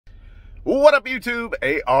What up, YouTube?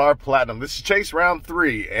 AR Platinum. This is Chase round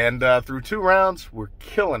 3, and through 2 rounds, we're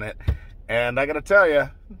killing it. And I gotta tell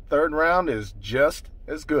you, third round is just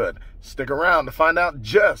as good. Stick around to find out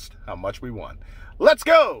just how much we won. Let's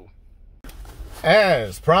go!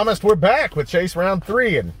 As promised, we're back with Chase round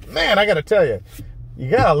 3, and man, I gotta tell you,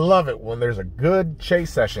 you gotta love it when there's a good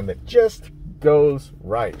chase session that just goes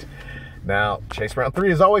right. Now, Chase round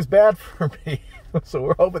 3 is always bad for me. So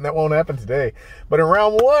we're hoping that won't happen today. But in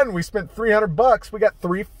round 1, we spent $300. We got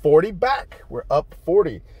 $340 back. We're up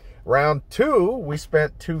 40. Round 2, we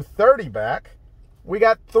spent $230 back. We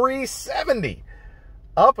got $370.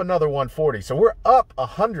 Up another $140. So we're up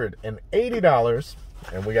 $180,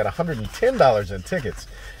 and we got $110 in tickets.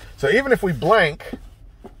 So even if we blank,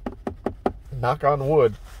 knock on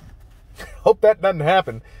wood, hope that doesn't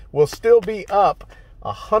happen, we'll still be up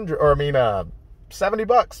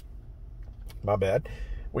 $70. My bad.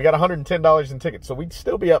 We got $110 in tickets, so we'd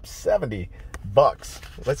still be up $70.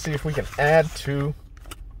 Let's see if we can add to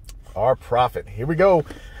our profit. Here we go.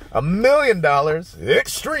 $1 million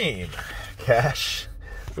extreme cash.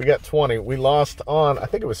 We got 20. We lost on, I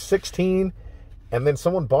think it was 16, and then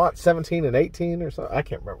someone bought 17 and 18 or something. I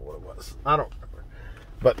can't remember what it was. I don't remember.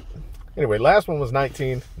 But anyway, last one was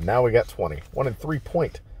 19. Now we got 20. 1 in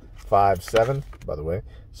 3.57, by the way.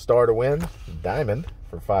 Star to win. Diamond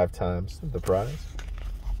for 5 times the prize.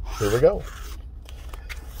 Here we go.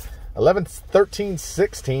 11, 13,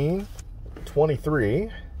 16,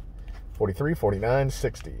 23, 43, 49,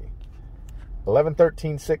 60. 11,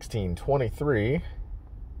 13, 16, 23,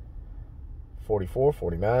 44,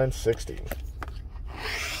 49, 60.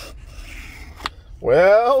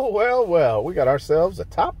 Well, we got ourselves a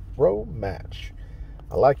top row match.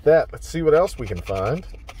 I like that. Let's see what else we can find.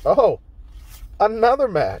 Oh, another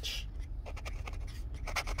match.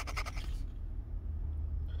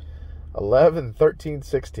 11, 13,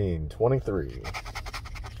 16, 23,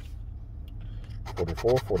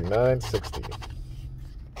 44, 49, 60.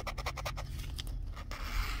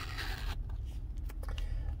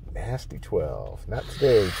 Nasty 12. Not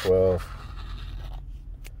today, 12.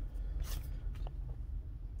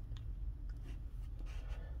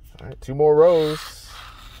 All right, 2 more rows.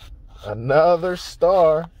 Another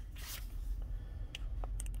star.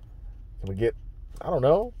 Can we get, I don't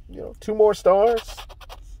know, 2 more stars?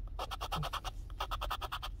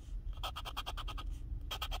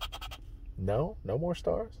 No more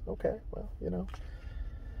stars? Okay, well,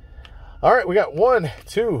 All right, we got 1,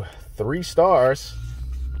 2, 3 stars.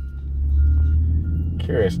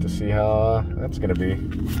 Curious to see how that's going to be.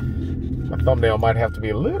 My thumbnail might have to be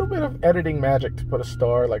a little bit of editing magic to put a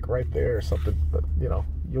star like right there or something, but,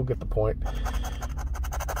 you'll get the point.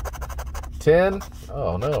 10.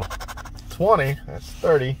 Oh, no. 20. That's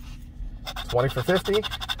 30. 20 for 50.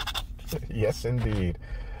 Yes, indeed.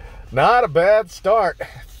 Not a bad start.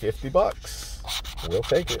 $50. We'll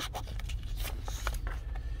take it.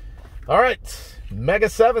 All right. Mega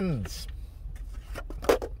 7s.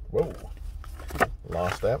 Whoa.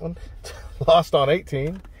 Lost that one. Lost on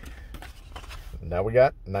 18. Now we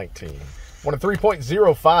got 19. 1 in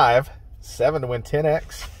 3.05. 7 to win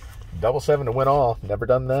 10x. Double 7 to win all. Never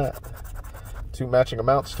done that. 2 matching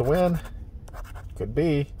amounts to win. Could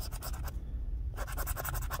be.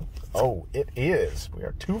 Oh, it is. We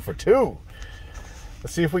are 2 for 2.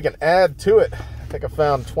 Let's see if we can add to it. I think I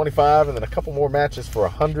found 25 and then a couple more matches for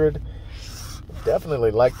 100. Definitely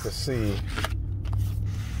like to see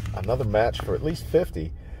another match for at least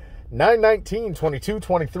 50. 9, 19, 22,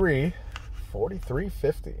 23, 43,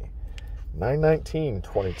 50. 9, 19,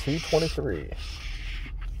 22, 23,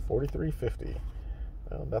 43, 50.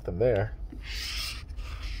 Well, nothing there.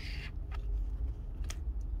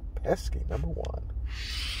 Pesky number 1.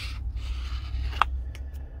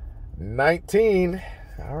 19.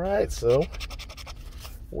 All right, so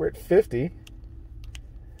we're at 50.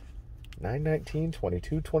 9, 19,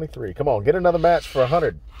 22, 23. Come on, get another match for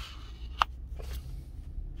 100.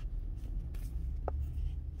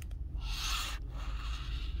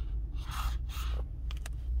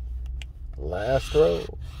 Last row.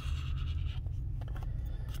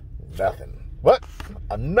 Nothing. What?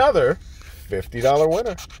 Another $50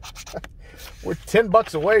 winner. We're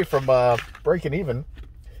 $10 away from breaking even.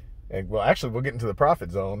 And, well, actually, we'll get into the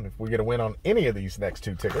profit zone if we get a win on any of these next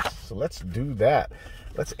 2 tickets. So let's do that.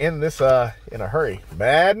 Let's end this in a hurry.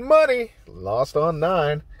 Mad money. Lost on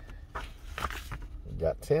 9. We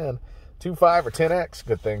got 10. 2, 5, or 10x.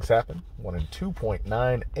 Good things happen. 1 in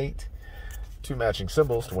 2.98. 2 matching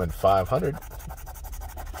symbols to win 500.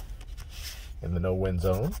 In the no-win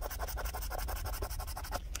zone.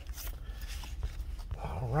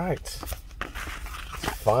 All right.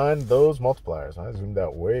 find those multipliers. I zoomed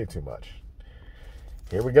out way too much.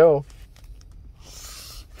 Here we go.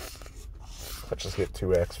 Let's just get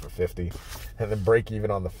 2x for 50. And then break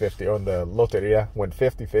even on the 50. On the loteria. Win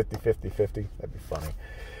 50, 50, 50, 50. That'd be funny.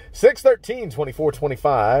 6, 13, 24,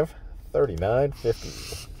 25, 39,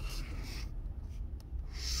 50.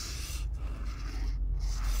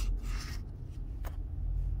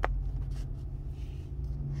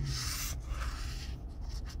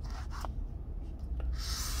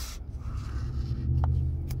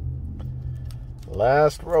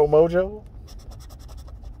 Last row, Mojo.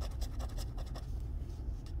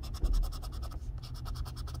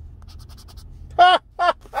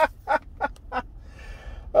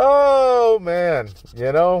 Oh man,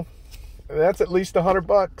 you know, that's at least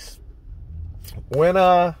 $100. When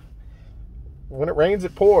it rains,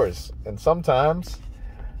 it pours, and sometimes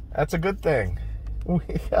that's a good thing. We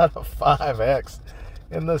got a 5x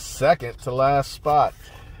in the second to last spot.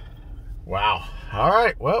 Wow. All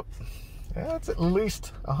right, well, that's at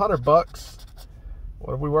least $100.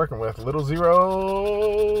 What are we working with? Little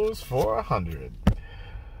zeros for 100.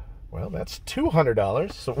 Well, that's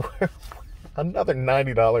 $200. So we're another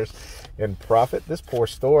 $90 in profit. This poor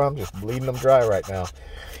store, I'm just bleeding them dry right now.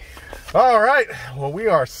 All right, well, we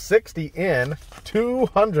are 60 in,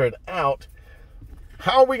 200 out.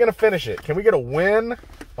 How are we going to finish it? Can we get a win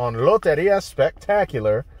on Loteria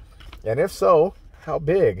Spectacular? And if so, how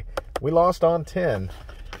big? We lost on 10.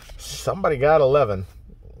 Somebody got 11.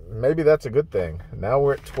 Maybe that's a good thing. Now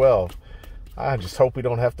we're at 12. I just hope we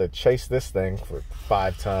don't have to chase this thing for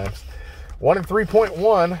 5 times. 1 and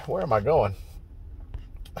 3.1. Where am I going?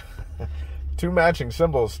 2 matching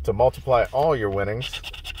symbols to multiply all your winnings.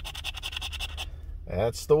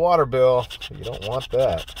 That's the water bill. You don't want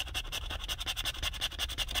that.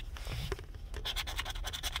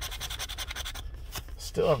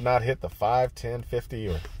 Still have not hit the 5, 10, 50,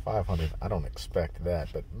 or 500. I don't expect that,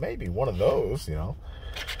 but maybe one of those, you know.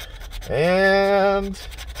 And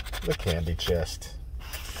the candy chest.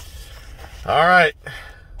 All right.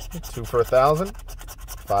 2 for 1,000.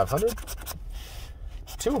 500.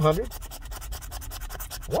 200.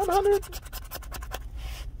 100.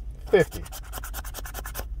 50.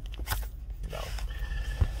 No.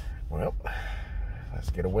 Well, let's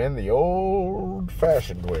get a win the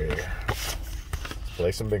old-fashioned way. Let's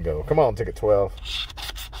play some bingo. Come on, ticket 12.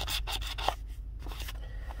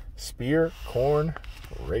 Spear, corn,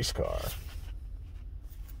 race car.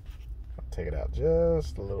 I'll take it out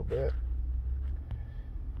just a little bit.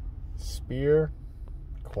 Spear,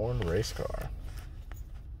 corn, race car.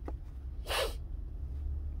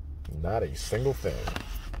 Not a single thing.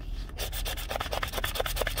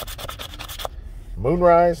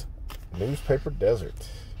 Moonrise, newspaper desert.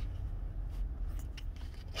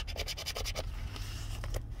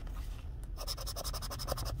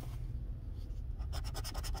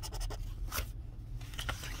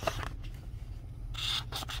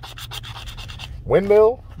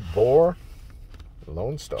 Windmill, boar,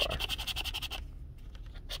 Lone Star.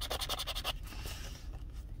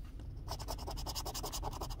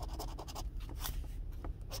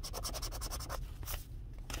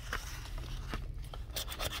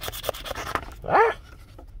 Ah!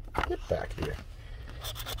 Get back here.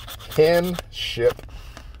 Hen, ship,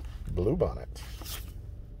 bluebonnet.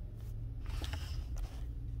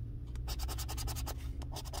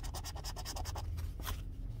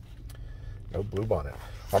 No bluebonnet.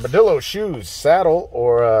 Armadillo, shoes, saddle,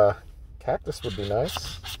 or cactus would be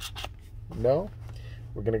nice. No?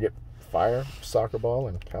 We're going to get fire, soccer ball,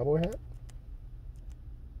 and cowboy hat?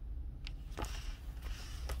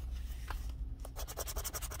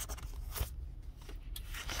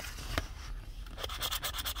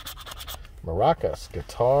 Maracas,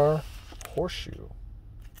 guitar, horseshoe.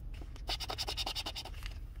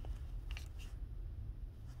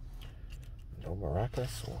 No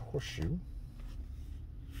maracas or horseshoe.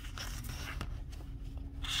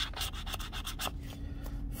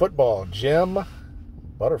 Football, gem,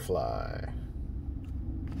 butterfly.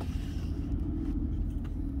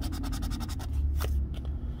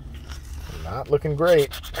 Not looking great.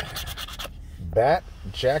 Bat,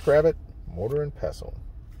 jackrabbit, mortar and pestle.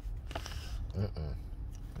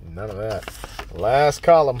 None of that. Last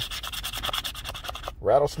column.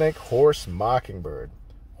 Rattlesnake, horse, mockingbird.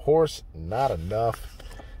 Horse, not enough.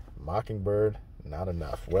 Mockingbird, not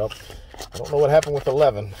enough. Well, I don't know what happened with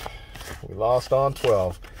 11. We lost on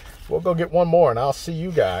 12. We'll go get one more, and I'll see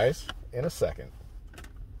you guys in a second.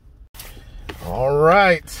 All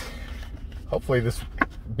right. Hopefully this will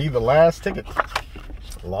be the last ticket.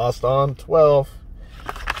 Lost on 12.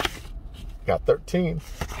 Got 13.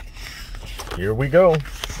 Here we go.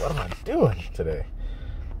 What am I doing today?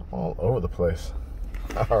 all over the place.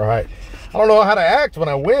 All right. I don't know how to act when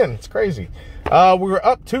I win. It's crazy. We were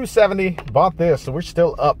up 270, bought this, so we're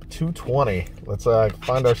still up 220. Let's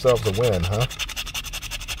find ourselves a win, huh?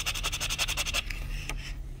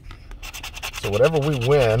 So whatever we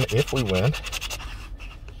win, if we win,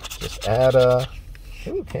 just add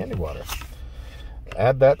ooh, candy water.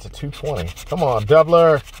 Add that to 220. Come on,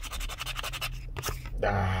 doubler.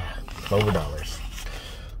 Over dollars.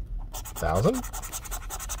 1,000,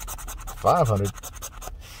 500,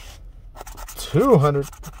 200,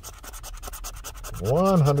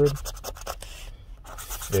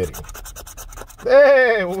 150.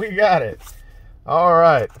 Hey, we got it. All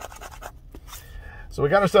right. So we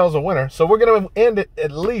got ourselves a winner. So we're going to end it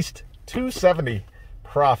at least 270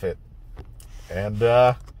 profit. And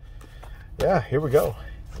yeah, here we go.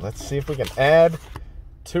 Let's see if we can add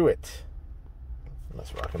to it.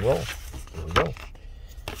 Let's rock and roll. Here we go.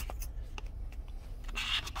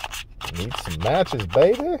 Need some matches,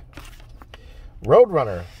 baby.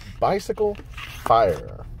 Roadrunner, bicycle,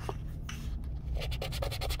 fire.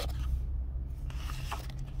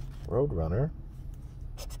 Roadrunner,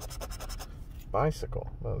 bicycle.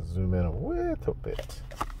 I'll zoom in a little bit.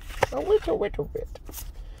 A little bit.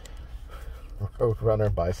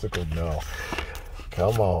 Roadrunner, bicycle, no.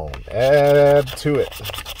 Come on, add to it.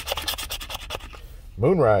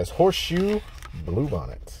 Moonrise, horseshoe,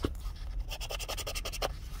 bluebonnet.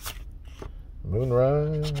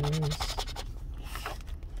 Moonrise,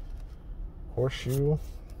 horseshoe,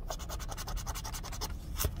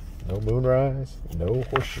 no moonrise, no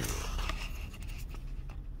horseshoe.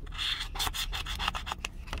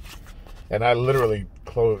 And I literally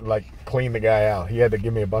cleaned the guy out. He had to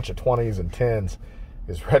give me a bunch of 20s and 10s.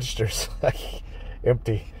 His register's like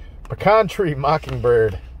empty. Pecan tree,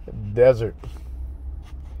 mockingbird, desert.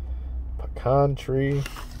 Pecan tree,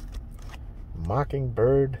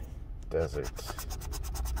 mockingbird, desert.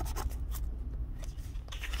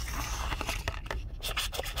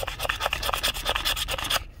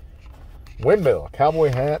 Windmill,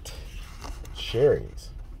 cowboy hat, cherries.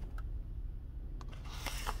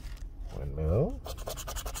 Windmill,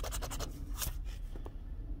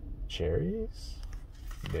 cherries,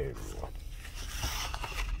 no.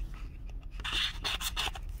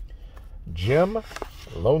 Jim,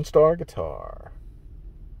 Lone Star guitar.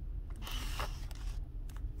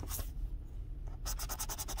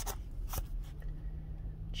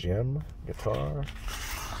 Jim guitar.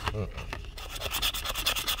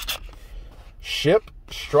 Ship,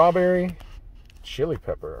 strawberry, chili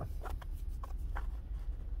pepper.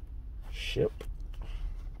 Ship,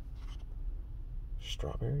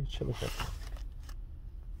 strawberry, chili pepper.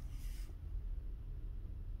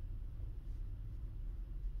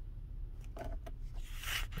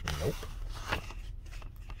 Nope.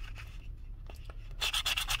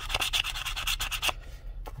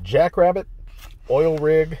 Jackrabbit, oil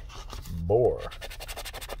rig, boar.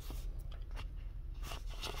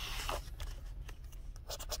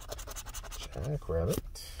 Jackrabbit.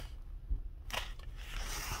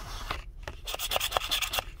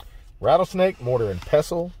 Rattlesnake, mortar and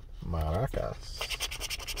pestle, maracas.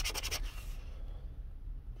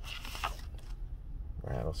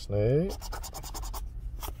 Rattlesnake.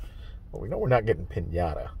 Well, we know we're not getting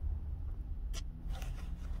piñata.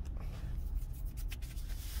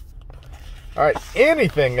 All right,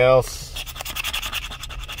 anything else?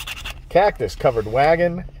 Cactus, covered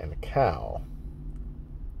wagon, and a cow.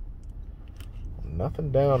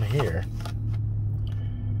 Nothing down here.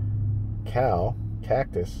 Cow,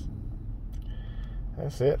 cactus.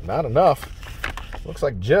 That's it, not enough. Looks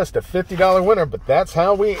like just a $50 winner, but that's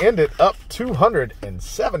how we end it, up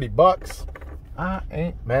 270 bucks. I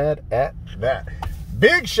ain't mad at that.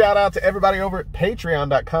 Big shout out to everybody over at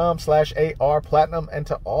patreon.com/ARPlatinum and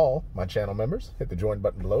to all my channel members. Hit the join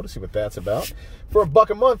button below to see what that's about. For $1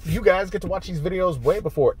 a month, you guys get to watch these videos way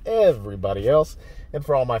before everybody else. And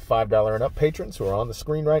for all my $5 and up patrons who are on the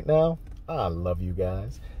screen right now, I love you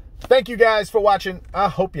guys. Thank you guys for watching. I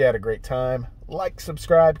hope you had a great time. Like,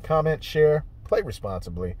 subscribe, comment, share, play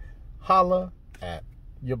responsibly. Holla at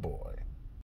your boy.